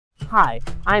Hi,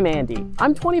 I'm Andy.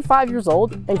 I'm 25 years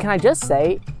old, and can I just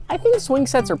say, I think swing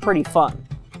sets are pretty fun.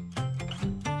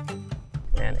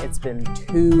 Man, it's been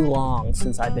too long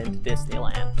since I've been to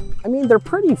Disneyland. I mean, they're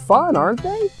pretty fun, aren't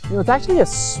they? You know, it's actually a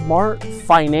smart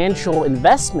financial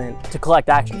investment to collect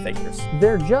action figures.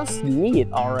 They're just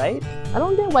neat, all right? I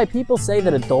don't get why people say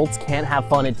that adults can't have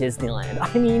fun at Disneyland.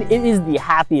 I mean, it is the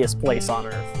happiest place on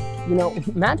earth. You know,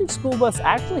 Magic School Bus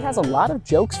actually has a lot of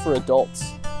jokes for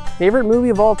adults. Favorite movie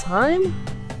of all time?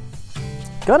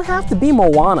 Gonna have to be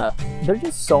Moana. They're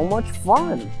just so much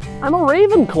fun. I'm a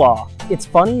Ravenclaw. It's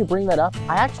funny you bring that up.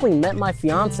 I actually met my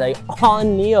fiance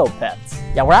on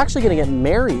Neopets. Yeah, we're actually gonna get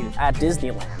married at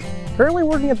Disneyland. Currently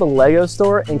working at the Lego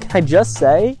store, and can I just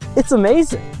say, it's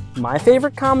amazing. My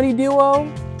favorite comedy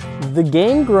duo? The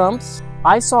Game Grumps.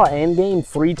 I saw Endgame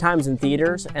 3 times in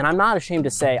theaters, and I'm not ashamed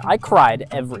to say I cried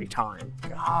every time.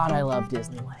 God, I love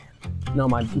Disneyland. No,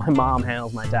 my mom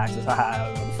handles my taxes. I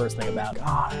don't know the first thing about it.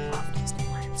 God, I love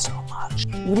Disneyland so much.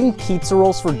 Eating pizza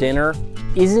rolls for dinner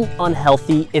isn't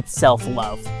unhealthy, it's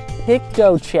self-love.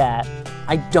 PictoChat.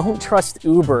 I don't trust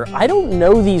Uber. I don't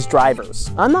know these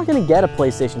drivers. I'm not gonna get a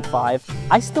PlayStation 5.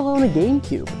 I still own a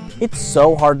GameCube. It's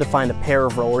so hard to find a pair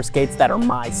of roller skates that are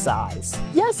my size.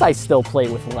 Yes, I still play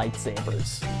with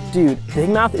lightsabers. Dude, Big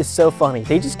Mouth is so funny.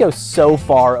 They just go so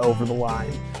far over the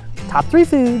line. Top 3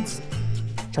 foods: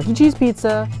 Chuck E. Cheese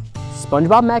pizza,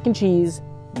 SpongeBob mac and cheese,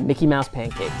 Mickey Mouse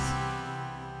pancakes.